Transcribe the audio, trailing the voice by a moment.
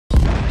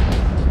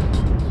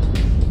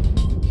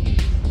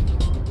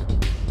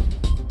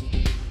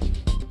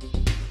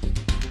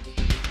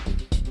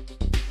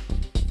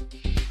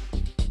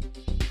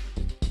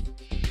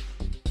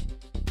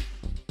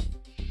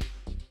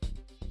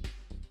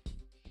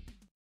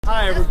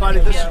Hi everybody,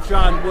 this is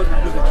John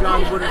Woodard with the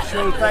John Woodard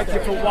Show. Thank you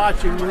for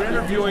watching. We're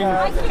interviewing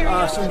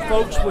some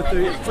folks with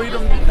the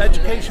Freedom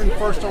Education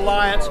First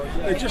Alliance.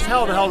 They just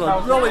held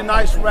a really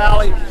nice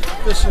rally.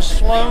 This is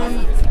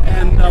Sloan,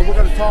 and we're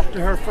going to talk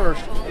to her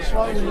first.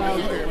 Sloan,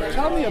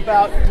 tell me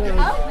about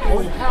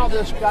how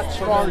this got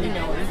started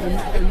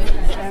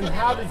and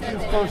how did you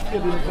first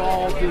get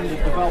involved in the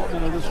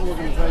development of this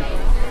organization?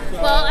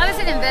 Well, I was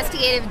an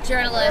investigative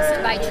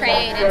journalist by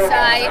trade, and so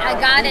I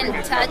got in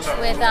touch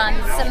with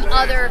some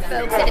other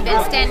folks that have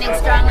been standing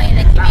strongly in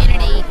the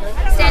community,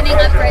 standing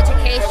up for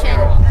education,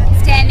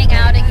 standing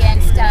out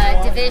against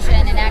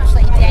division, and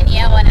actually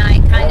Danielle and I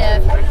kind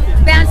of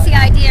bounced the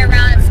idea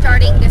around of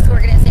starting this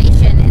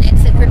organization, and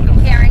it's a group of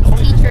parents,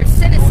 teachers,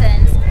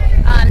 citizens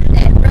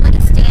that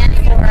really stand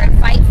for and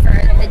fight for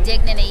the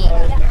dignity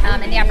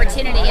and the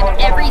opportunity of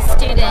every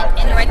student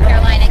in North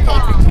Carolina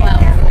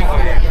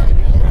K-12.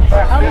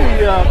 How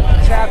many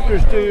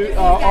chapters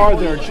are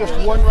there? Just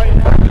one right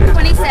now?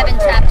 27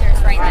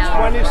 chapters right now.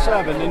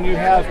 27, and you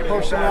have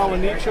personnel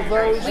in each of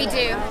those? We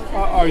do.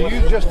 Are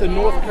you just a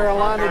North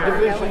Carolina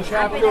division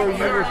chapter, or are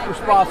you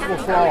responsible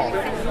for all?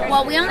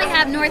 Well, we only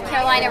have North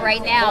Carolina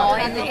right now,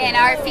 and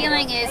our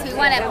feeling is we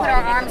want to put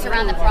our arms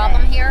around the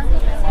problem here,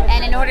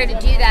 and in order to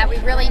do that, we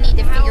really need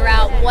to figure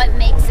out what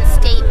makes a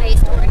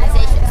state-based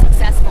organization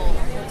successful.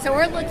 So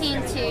we're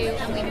looking to,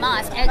 and we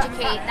must,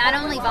 educate not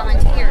only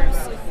volunteers,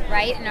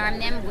 right, and arm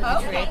them with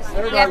bigotry.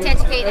 We have to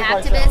educate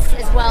activists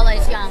as well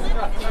as young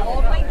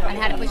people on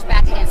how to push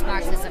back against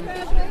Marxism.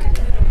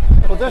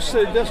 Well, this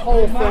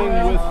whole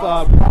thing with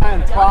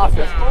Brian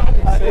Prophet,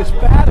 it's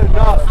bad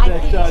enough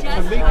that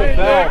Tamika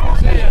Bell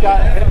has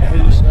got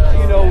his,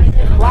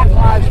 Black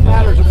Lives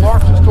Matter is a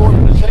Marxist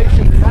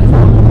organization. That's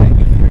one thing.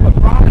 But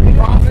Brian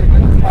Prophet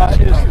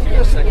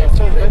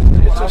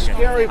it's a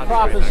scary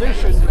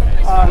proposition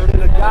that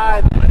a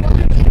guy.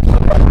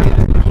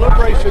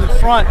 Liberation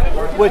Front,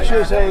 which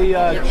is a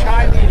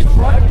Chinese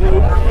front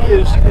group,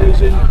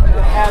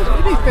 has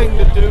anything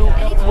to do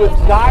with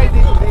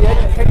guiding the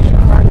education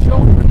of our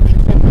children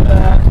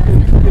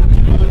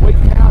in Wake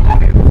County.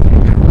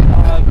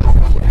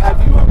 Have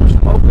you ever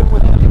spoken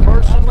with them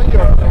personally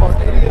or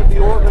any of the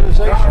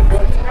organization?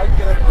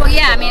 Well,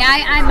 yeah,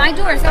 my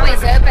door is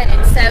always open,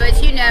 and so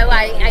as you know,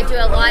 I do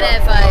a lot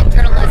of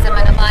journalism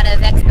and a lot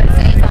of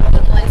exposés on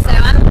people, and so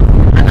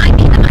I might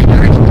be the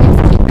minority.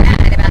 It's too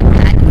bad about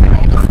that.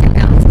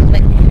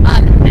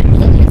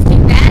 It's too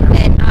bad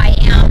that I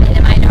am in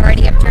a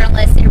minority of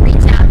journalists that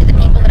reach out to the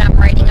people that I'm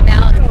writing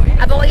about.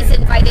 I've always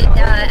invited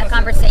a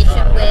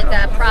conversation with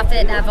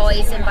Prophet, and I've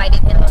always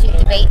invited him to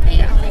debate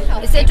me.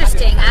 It's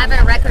interesting. I have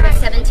a record of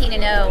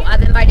 17-0.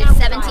 I've invited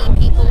 17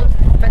 people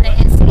from the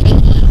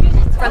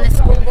NCAE, from the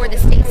school board, the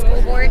state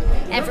school board,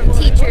 and from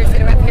teachers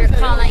that are up here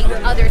calling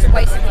others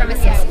white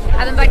supremacists.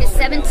 I've invited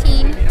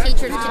 17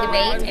 teachers to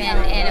debate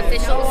and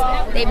officials.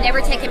 They've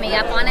never taken me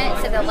up on it.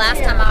 So the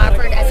last time I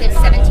offered, I said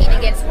 17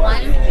 against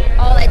 1.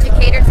 All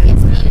educators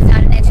against me who's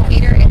not an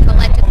educator, and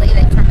collectively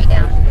they turned me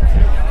down.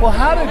 Well,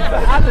 how did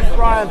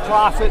Brian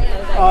Prophet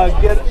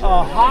get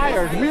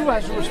hired? Who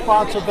has a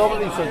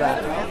responsibility for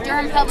that?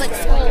 Durham Public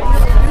Schools.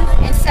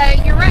 And so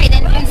you're right,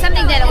 and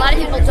something that a lot of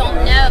people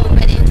don't know,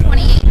 but in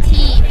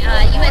 2018,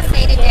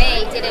 USA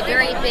Today did a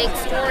very big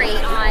story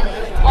on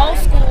all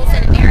schools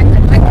in America.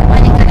 North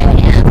Carolina got an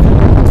F,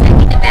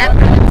 checking the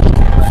background of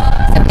teachers.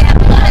 So we have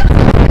a lot of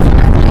teachers who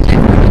are going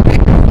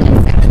after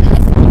and sexually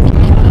assaulting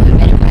people who have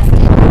been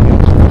arrested on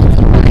multiple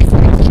DUIs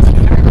for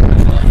teaching her.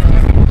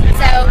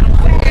 So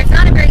there's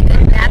not a very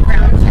good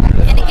background check.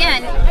 And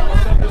again,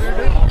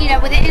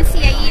 with the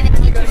NCAE and the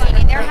teachers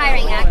union, they're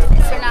hiring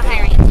activists. They're not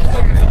hiring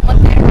teachers. What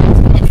better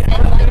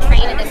to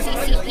train in the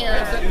CCP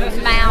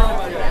MAU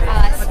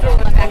school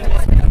of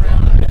activism?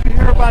 Did you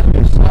hear about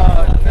this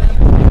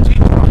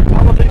teacher on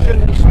television?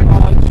 She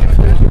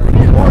was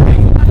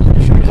reporting.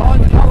 She was on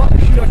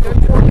television. She was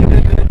reporting,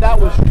 and that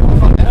was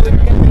on the other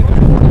end.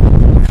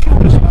 She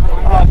was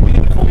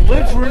being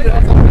belligerent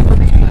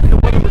to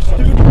one of her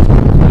students.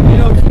 You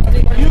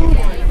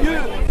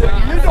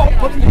don't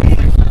believe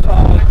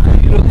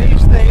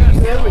these things.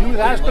 He was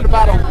asking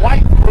about a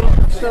white group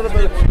instead of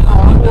an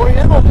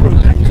Oriental group.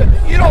 He said,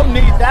 you don't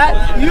need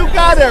that. You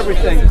got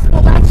everything.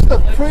 Well,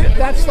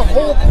 that's the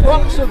whole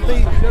crux of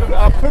the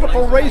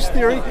critical race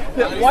theory,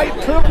 that white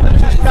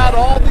privilege has got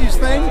all these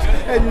things,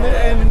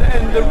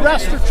 and the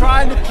rest are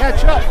trying to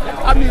catch up.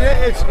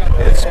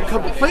 It's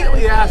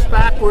completely ass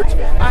backwards.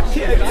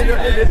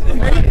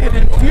 It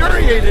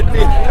infuriated me.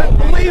 I couldn't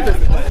believe it.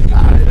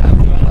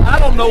 I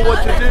don't know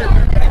what to do.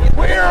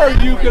 Where are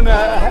you do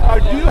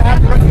you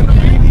have regular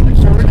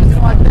meetings or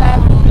anything like that?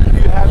 Do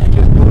you have to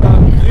just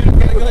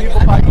communicate with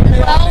people by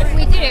email? Well,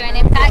 we do, and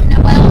in fact,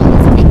 Noel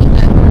is taking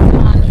over.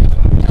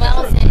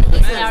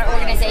 He's in our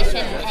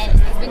organization, and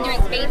he's been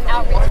doing faith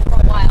outreach for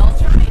a while.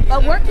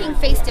 But working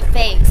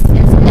face-to-face,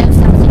 there's no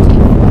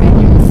substitute for it.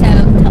 And so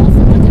tell us a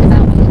little bit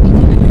about what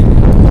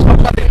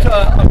we do. A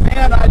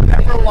man I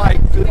never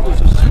liked, that was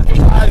a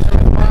supervisor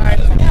of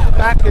mine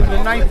back in the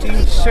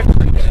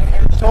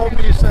 1960s, told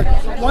me, he said,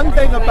 one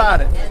thing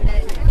about it,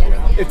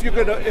 if you're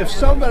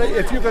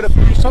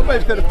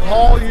somebody's gonna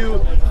call you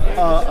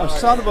a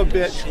son of a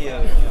bitch,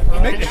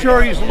 make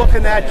sure he's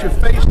looking at you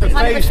face to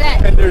face,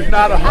 and there's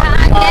not a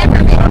I've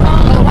never been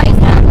called a white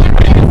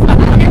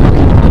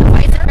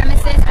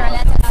supremacist, or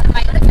that's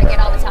somebody that I get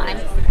all the time.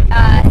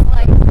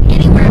 Like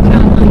anywhere but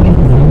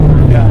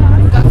online.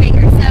 Yeah. Go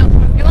figure. So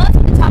you're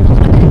welcome to talk a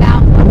little bit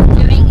about what we're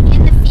doing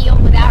in the field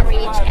with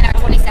outreach and our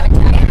 27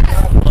 chapters.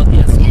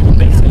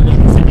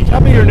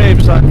 Tell me your name,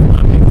 son.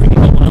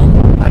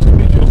 Nice to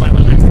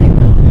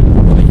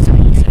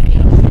meet you.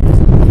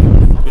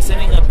 We're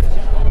setting up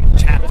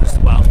chapters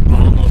throughout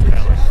all North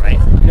Carolina, right?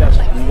 Yes.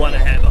 We want to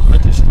have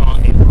 100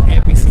 strong in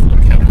every single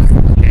county,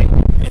 okay?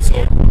 And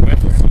so,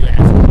 reference to that,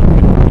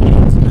 we're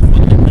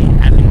going to be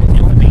having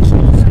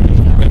informational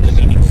regular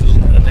meetings,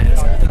 Zoom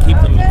events, to keep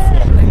them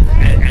informed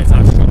as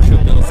our structure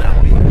builds out.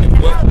 And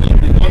what we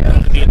want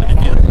them to be able to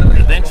do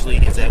eventually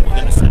is that we're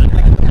going to set up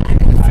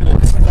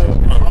reports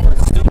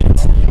of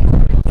students,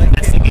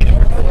 investigative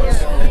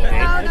reports, okay?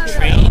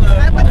 Trained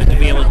to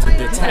be able to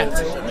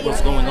detect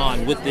what's going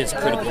on with this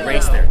critical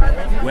race theory,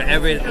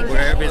 wherever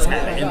it's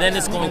happening, and then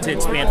it's going to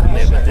expand from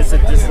there. But this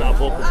is our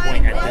focal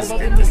point at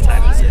this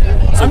time.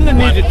 So I'm going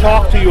to need to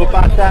talk to you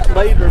about that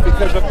later,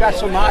 because I've got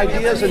some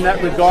ideas in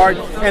that regard,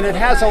 and it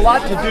has a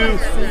lot to do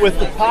with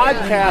the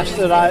podcast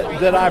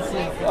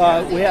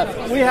we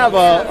have. We have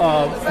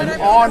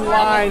an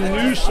online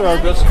news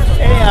service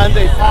and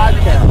a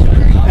podcast.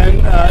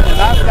 And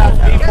I've got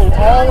people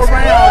all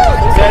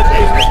around that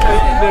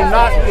they're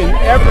not in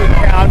every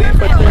county,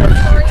 but they're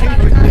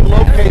strategically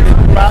located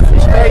throughout the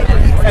state,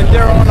 and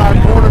they're on our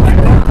board of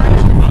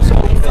directors. So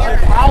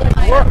I'll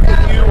work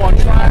with you on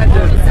trying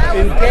to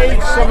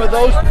engage some of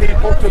those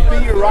people to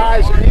be your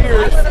eyes and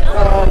ears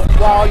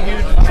while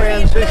you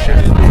transition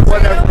into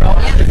whatever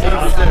else you need to do.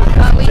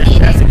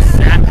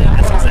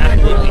 That's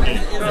exactly what we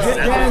need.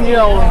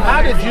 Danielle,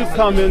 how did you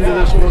come into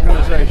this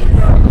organization?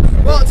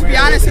 Well, to be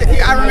honest with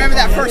you, I remember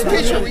that first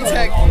picture we took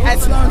at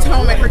Sloan's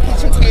home at her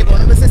kitchen table,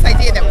 and it was this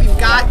idea that we've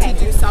got to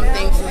do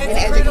something in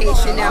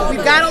education. Now,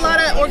 we've got a lot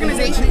of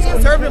organizations,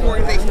 conservative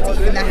organizations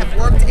even, that have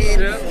worked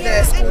in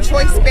the school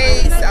choice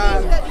space,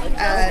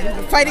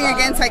 fighting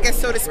against, I guess,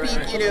 so to speak,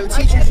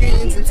 teachers'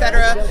 unions,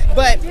 etc.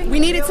 But we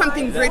needed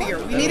something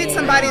grittier. We needed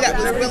somebody that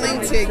was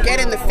willing to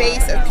get in the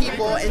face of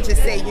people and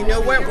just say, you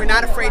know what, we're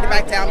not afraid to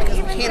back down because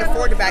we can't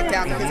afford to back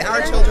down because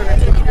our children are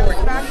too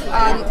important.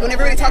 When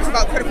everybody talks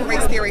about critical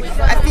race theory,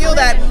 I feel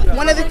that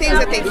one of the things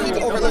that they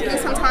keep overlooking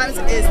sometimes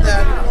is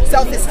the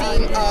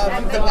self-esteem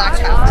of the black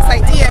child. This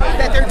idea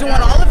that they're doing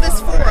all of this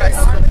for us,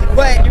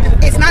 but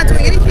it's not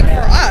doing anything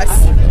for us,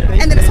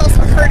 and then it's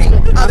also hurting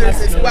others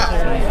as well.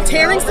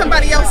 Tearing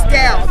somebody else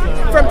down,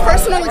 from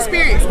personal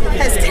experience,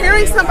 has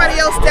tearing somebody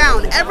else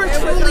down ever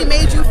truly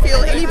made you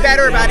feel any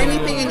better about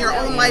anything in your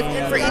own life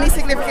for any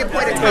significant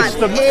point in time?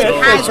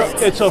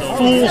 It's a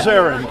fool's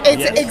errand.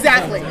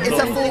 Exactly. It's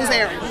a fool's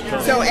errand.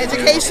 So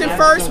education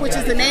first, which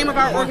is the name of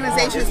our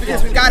organization, is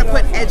because we've got to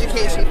put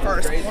education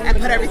first and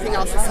put everything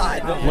else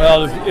aside.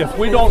 Well, if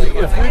we don't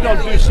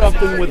do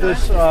something with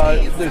this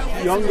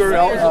younger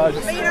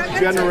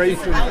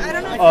generation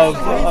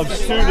of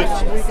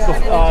students,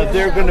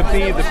 they're going to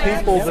be the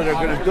people that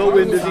are going to go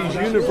into these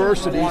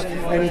universities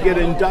and get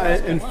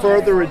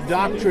further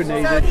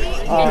indoctrinated,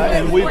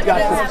 and we've got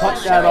to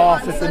cut that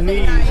off at the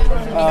knees,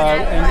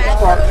 and it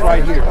starts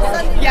right here.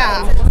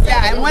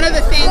 Yeah, and one of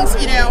the things,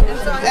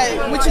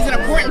 which is an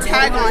important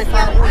tagline for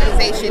our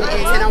organization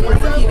is, and I want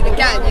to repeat it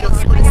again,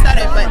 Sloan said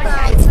it, but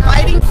it's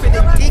fighting for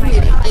the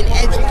dignity in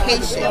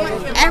education.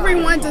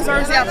 Everyone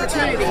deserves the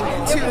opportunity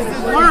to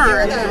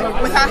learn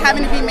without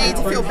having to be made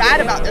to feel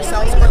bad about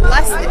themselves or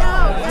less than.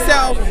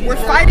 So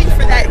we're fighting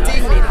for that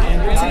dignity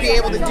to be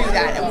able to do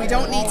that, and we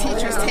don't need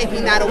teachers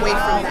taking that away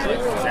from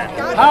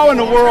them. How in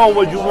the world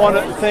would you want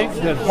to think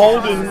that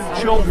holding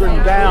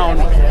children down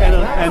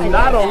and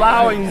not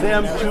allowing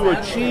them to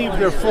achieve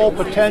their full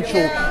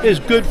potential is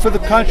good for the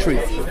country?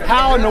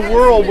 How in the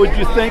world would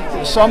you think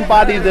that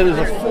somebody that is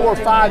a 4 or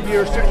 5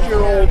 year,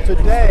 6-year-old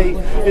today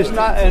is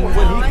not, and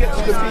when he gets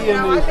to be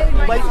in his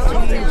late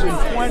teens and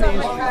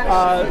 20s,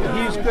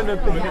 he's going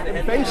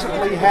to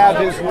basically have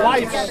his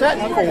life set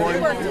for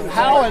him?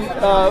 How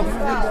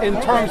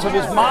in terms of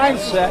his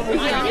mindset,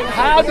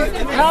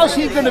 how's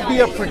he going to be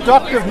a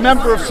productive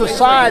member of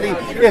society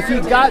if he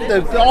got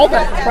all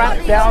that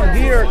crap down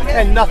here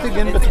and nothing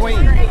in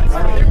between?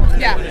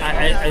 Yeah,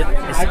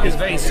 it's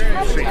very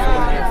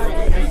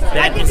straightforward.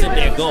 That isn't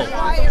their goal.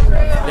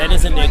 That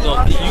isn't their goal.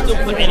 You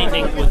can put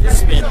anything with a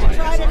spin on it,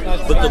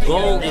 but the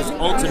goal is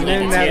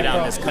ultimately to tear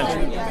down this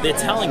country. They're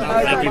telling you,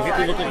 like if you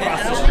can look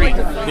across the street,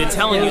 they're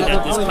telling you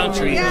that this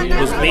country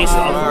was based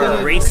off of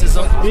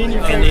racism,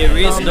 and there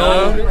is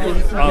no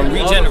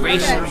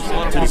regeneration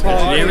to this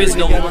country. There is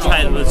no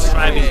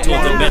striving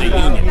towards a better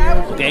union.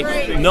 Okay,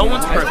 no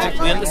one's perfect.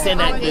 We understand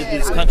that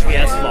this country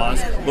has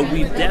flaws, but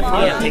we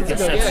definitely have taken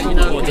steps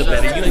towards a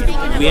better union.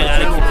 We got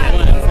to keep that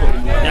moving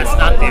forward. That's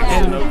not their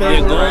goal.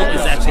 Their goal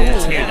is actually to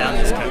tear down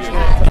this country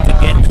and to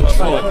get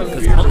control,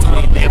 because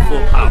ultimately they're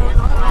full power.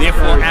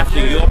 Therefore,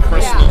 after your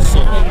personal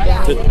soul,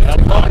 to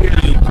come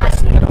after you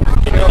personally,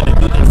 they're going to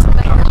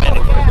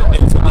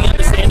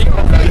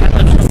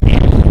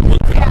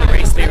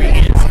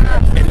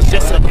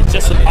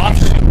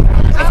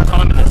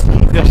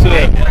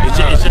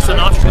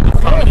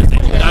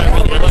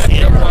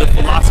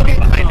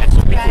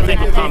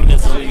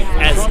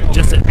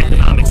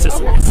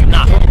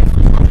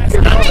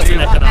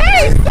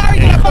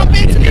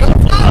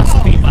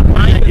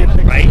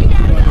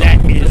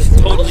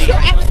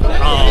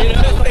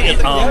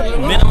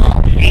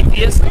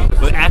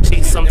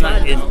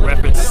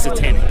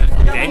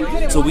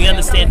So we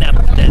understand that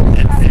dynamic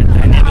of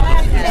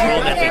control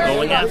that they're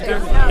going after,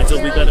 and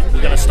so we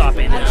gotta stop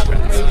it in their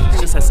tracks.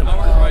 It's just as simple.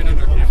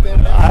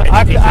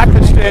 I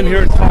could stand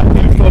here and talk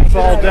to you folks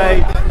all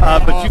day,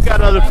 but you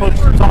got other folks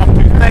to talk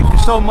to. Thank you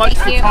so much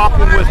for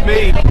talking with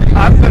me.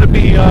 I'm going to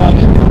be I've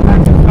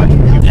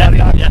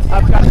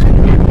got some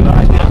good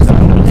ideas.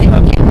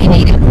 We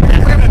need it.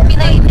 We're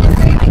formulating this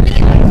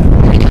idea.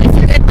 I know it's a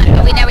good one,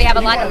 but we know we have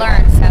a lot to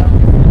learn. So.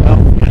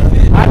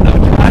 I know a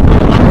lot of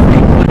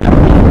people that have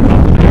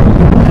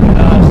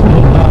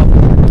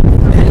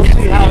we'll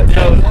see how it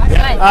goes.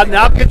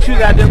 Now I'll get you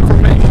that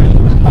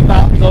information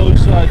about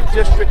those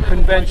district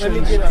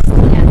conventions